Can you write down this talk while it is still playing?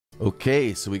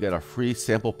Okay, so we got a free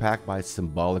sample pack by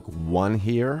Symbolyc 1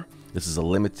 here. This is a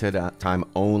limited time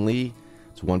only.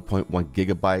 It's 1.1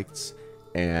 gigabytes,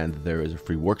 and there is a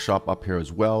free workshop up here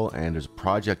as well, and there's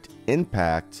Project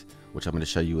Impact, which I'm going to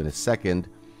show you in a second.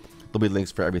 There'll be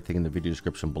links for everything in the video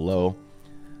description below.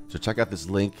 So check out this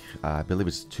link. I believe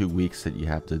it's 2 weeks that you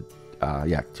have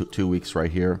to, two weeks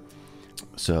right here.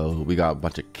 So we got a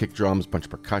bunch of kick drums, a bunch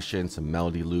of percussion, some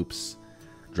melody loops,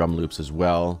 drum loops as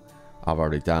well. I've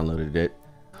already downloaded it.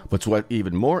 But what's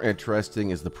even more interesting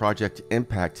is the Project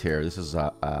Impact here. This is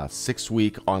a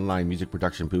 6-week online music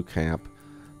production bootcamp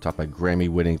taught by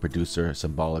Grammy-winning producer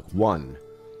Symbolyc 1.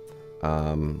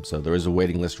 So there is a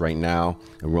waiting list right now.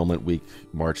 Enrollment week,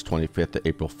 March 25th to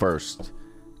April 1st.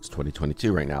 It's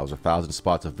 2022 right now. There's 1,000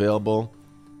 spots available.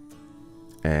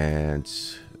 And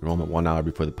enrollment 1 hour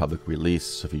before the public release.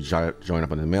 So if you join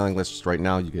up on the mailing list right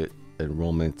now, you get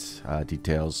enrollment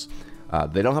details.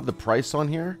 They don't have the price on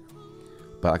here,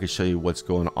 but I can show you what's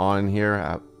going on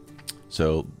here.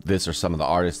 So these are some of the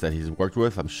artists that he's worked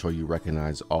with. I'm sure you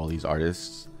recognize all these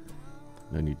artists.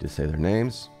 No need to say their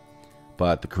names.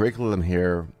 But the curriculum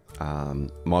here,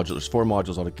 there's 4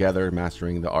 modules altogether: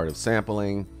 mastering the art of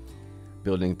sampling,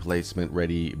 building placement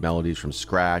ready melodies from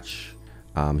scratch.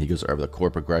 He goes over the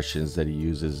chord progressions that he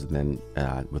uses, and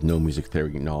then with no music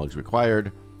theory knowledge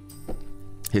required.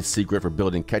 His secret for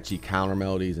building catchy counter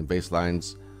melodies and bass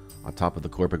lines on top of the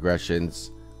chord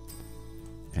progressions,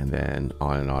 and then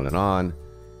on and on and on.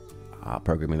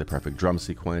 Programming the perfect drum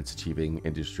sequence, achieving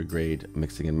industry grade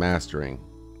mixing and mastering.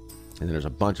 And then there's a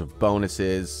bunch of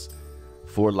bonuses,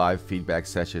 4 live feedback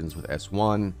sessions with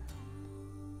S1,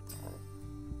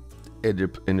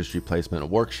 industry placement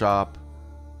workshop.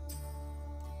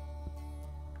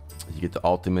 You get the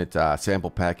ultimate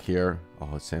sample pack here, all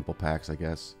his sample packs, I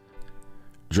guess.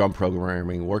 Drum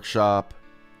programming workshop.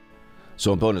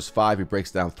 So in bonus 5, he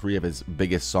breaks down 3 of his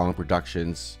biggest song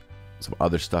productions, some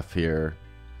other stuff here,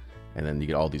 and then you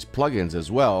get all these plugins as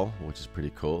well, which is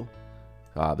pretty cool.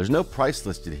 There's no price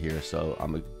listed here, so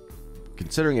I'm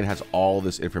considering it has all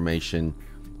this information,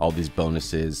 all these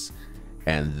bonuses,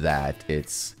 and that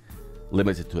it's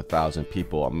limited to 1,000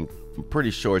 people. I'm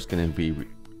pretty sure it's going to be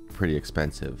pretty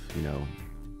expensive, you know.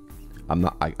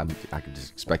 I could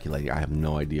just speculate. I have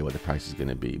no idea what the price is going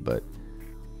to be, but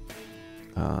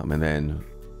and then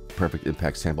Perfect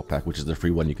Impact Sample Pack, which is the free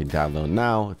one you can download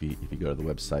now if you go to the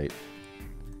website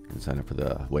and sign up for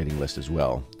the waiting list as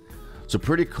well. So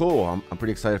pretty cool. I'm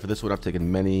pretty excited for this one. I've taken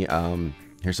many.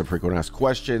 Here's some frequently asked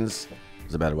questions.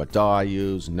 Does it matter what DAW I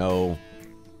use? No.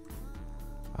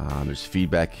 There's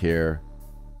feedback here.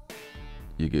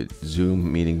 You get Zoom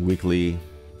meeting weekly.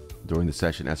 During the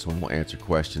session, S1 will answer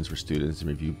questions for students and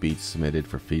review beats submitted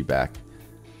for feedback.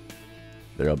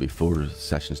 There'll be 4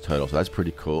 sessions total, so that's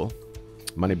pretty cool.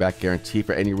 Money back guarantee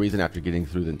for any reason after getting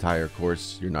through the entire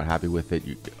course. You're not happy with it,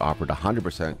 you offered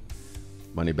 100%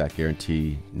 money back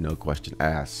guarantee, no question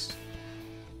asked.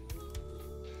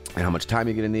 And how much time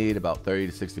you're gonna need? About 30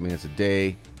 to 60 minutes a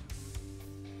day.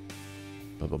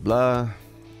 Blah, blah, blah.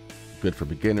 Good for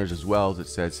beginners as well, as it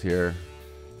says here.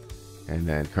 And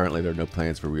then currently there are no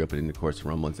plans for reopening the course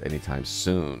enrollments anytime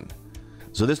soon.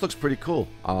 So this looks pretty cool.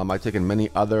 I've taken many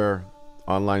other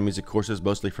online music courses,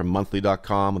 mostly from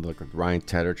monthly.com, like Ryan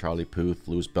Tedder, Charlie Puth,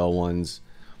 Louis Bell ones,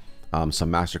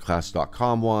 some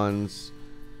masterclass.com ones.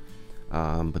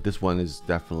 But this one is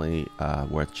definitely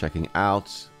worth checking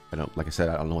out. Like I said,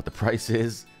 I don't know what the price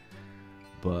is,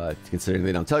 but considering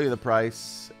they don't tell you the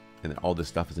price and all this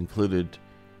stuff is included,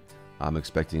 I'm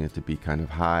expecting it to be kind of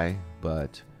high,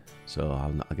 but so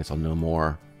I guess I'll know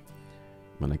more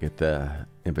when I get the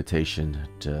invitation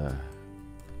to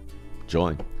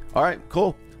join. All right,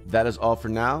 cool. That is all for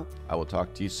now. I will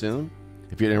talk to you soon.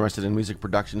 If you're interested in music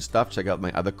production stuff, check out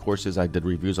my other courses. I did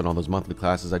reviews on all those monthly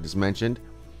classes I just mentioned.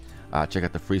 Check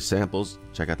out the free samples.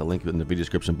 Check out the link in the video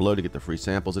description below to get the free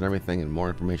samples and everything and more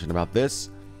information about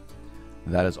this.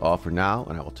 That is all for now,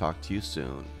 and I will talk to you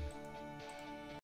soon.